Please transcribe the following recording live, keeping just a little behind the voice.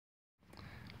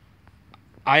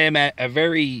I am at a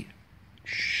very.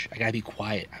 Shh, I gotta be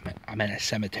quiet. I'm at a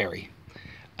cemetery.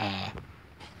 Uh,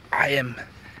 I am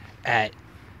at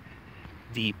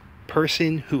the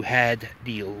person who had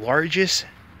the largest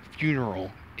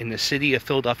funeral in the city of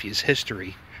Philadelphia's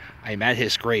history. I'm at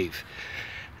his grave.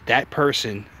 That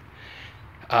person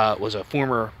was a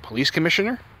former police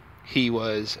commissioner. He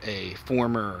was a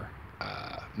former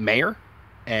mayor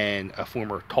and a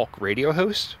former talk radio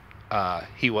host.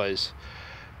 He was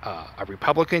a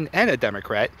Republican and a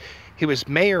Democrat. He was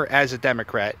mayor as a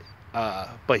Democrat,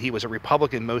 but he was a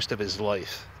Republican most of his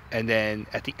life. And then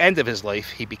at the end of his life,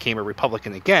 he became a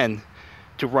Republican again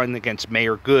to run against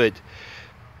Mayor Good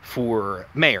for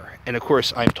mayor. And of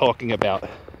course, I'm talking about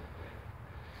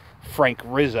Frank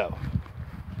Rizzo.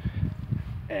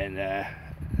 And I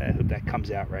hope that comes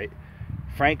out right.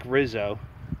 Frank Rizzo,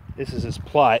 this is his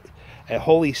plot at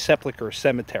Holy Sepulchre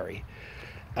Cemetery.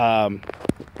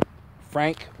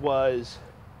 Frank was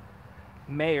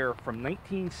mayor from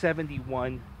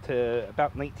 1971 to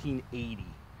about 1980.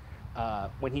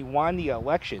 When he won the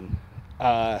election,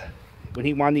 the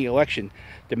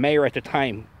mayor at the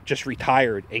time just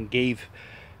retired and gave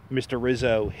Mr.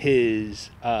 Rizzo his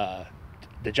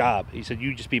the job. He said,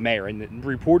 "You just be mayor." And the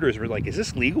reporters were like, "Is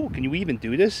this legal? Can you even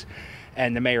do this?"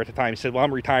 And the mayor at the time said, "Well,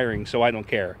 I'm retiring, so I don't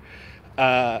care."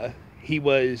 He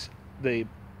was the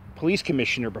police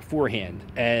commissioner beforehand,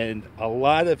 and a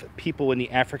lot of people in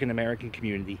the African American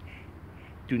community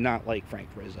do not like Frank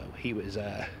Rizzo. He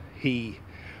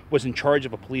was in charge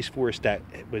of a police force that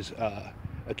was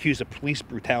accused of police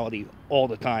brutality all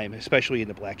the time, especially in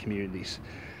the black communities.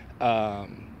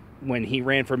 When he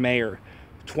ran for mayor,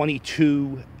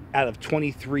 22 out of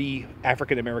 23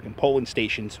 African American polling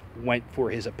stations went for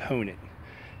his opponent.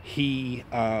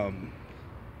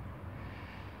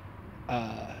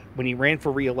 When he ran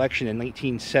for re-election in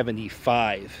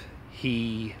 1975,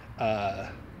 he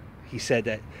said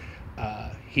that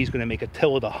he's going to make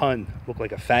Attila the Hun look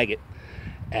like a faggot.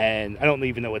 And I don't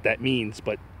even know what that means,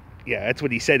 but yeah, that's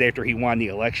what he said after he won the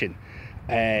election.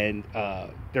 And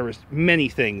there was many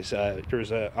things. I'm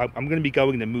going to be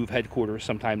going to MOVE headquarters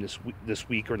sometime this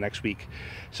week or next week,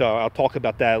 so I'll talk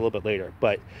about that a little bit later.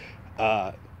 But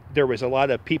there was a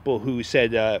lot of people who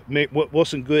said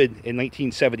Wilson Good in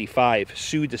 1975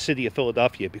 sued the city of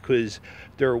Philadelphia because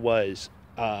there was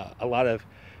a lot of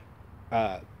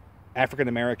African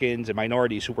Americans and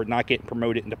minorities who were not getting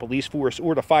promoted in the police force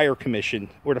or the fire commission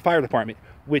or the fire department,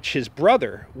 which his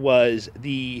brother was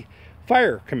the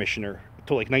fire commissioner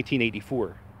until like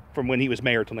 1984, from when he was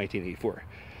mayor till 1984.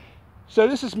 So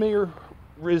this is Mayor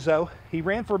Rizzo. He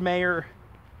ran for mayor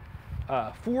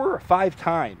 4 or 5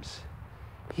 times.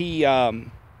 He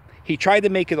tried to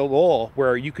make it a law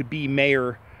where you could be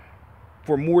mayor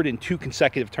for more than 2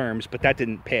 consecutive terms, but that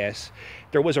didn't pass.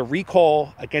 There was a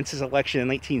recall against his election in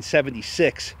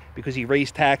 1976 because he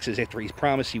raised taxes after he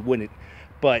promised he wouldn't,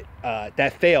 but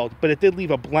that failed. But it did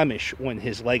leave a blemish on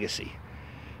his legacy.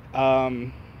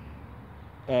 And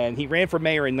he ran for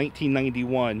mayor in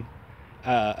 1991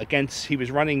 he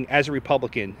was running as a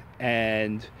Republican,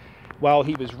 and while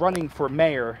he was running for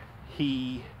mayor,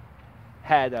 he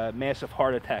had a massive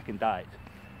heart attack and died.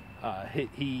 I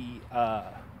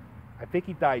think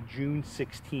he died June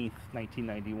 16th,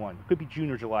 1991. It could be June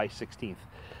or July 16th.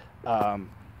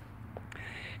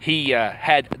 He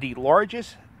had the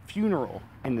largest funeral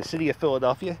in the city of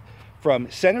Philadelphia. From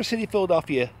Center City,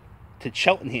 Philadelphia to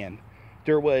Cheltenham,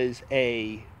 there was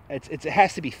it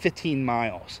has to be 15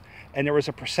 miles. And there was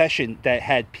a procession that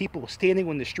had people standing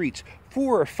on the streets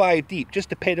 4 or 5 deep just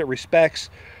to pay their respects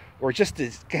or just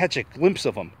to catch a glimpse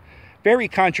of him. Very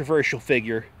controversial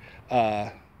figure.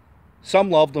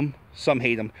 Some loved him, some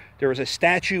hate him. There's a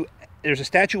statue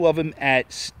of him right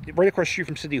across the street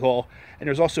from City Hall, and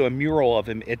there's also a mural of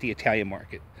him at the Italian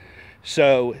Market.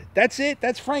 So that's it.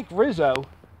 That's Frank Rizzo,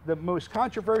 the most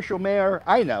controversial mayor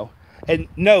I know. And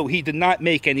no, he did not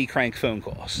make any crank phone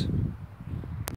calls.